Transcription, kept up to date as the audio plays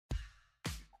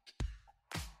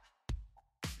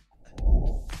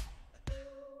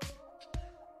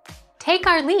Take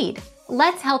our lead.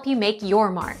 Let's help you make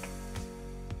your mark.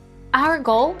 Our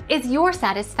goal is your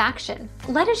satisfaction.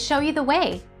 Let us show you the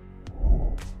way.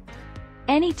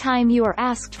 Anytime you are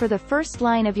asked for the first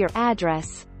line of your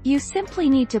address, you simply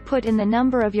need to put in the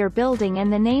number of your building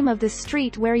and the name of the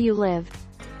street where you live.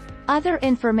 Other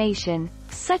information,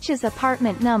 such as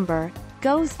apartment number,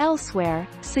 goes elsewhere,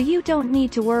 so you don't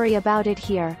need to worry about it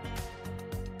here.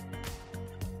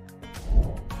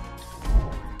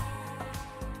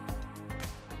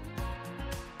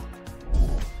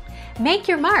 Make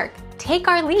your mark. Take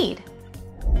our lead.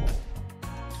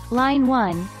 Line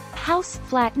 1, house,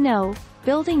 flat, no,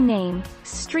 building name,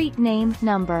 street name,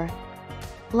 number.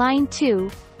 Line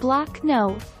 2, block,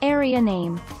 no, area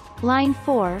name. Line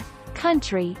 4,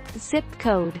 country, zip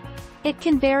code. It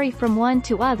can vary from one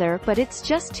to other, but it's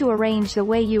just to arrange the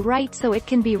way you write so it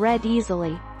can be read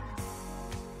easily.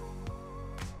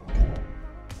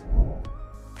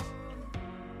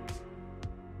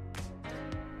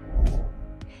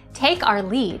 Take our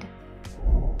lead.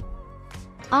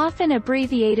 Often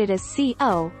abbreviated as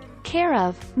CO, care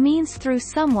of, means through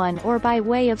someone or by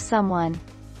way of someone.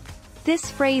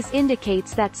 This phrase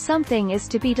indicates that something is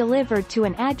to be delivered to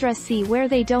an addressee where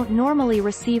they don't normally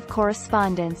receive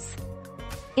correspondence.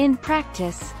 In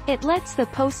practice, it lets the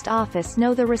post office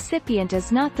know the recipient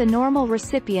is not the normal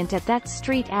recipient at that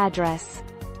street address.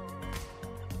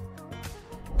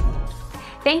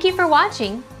 Thank you for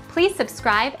watching. Please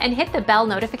subscribe and hit the bell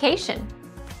notification.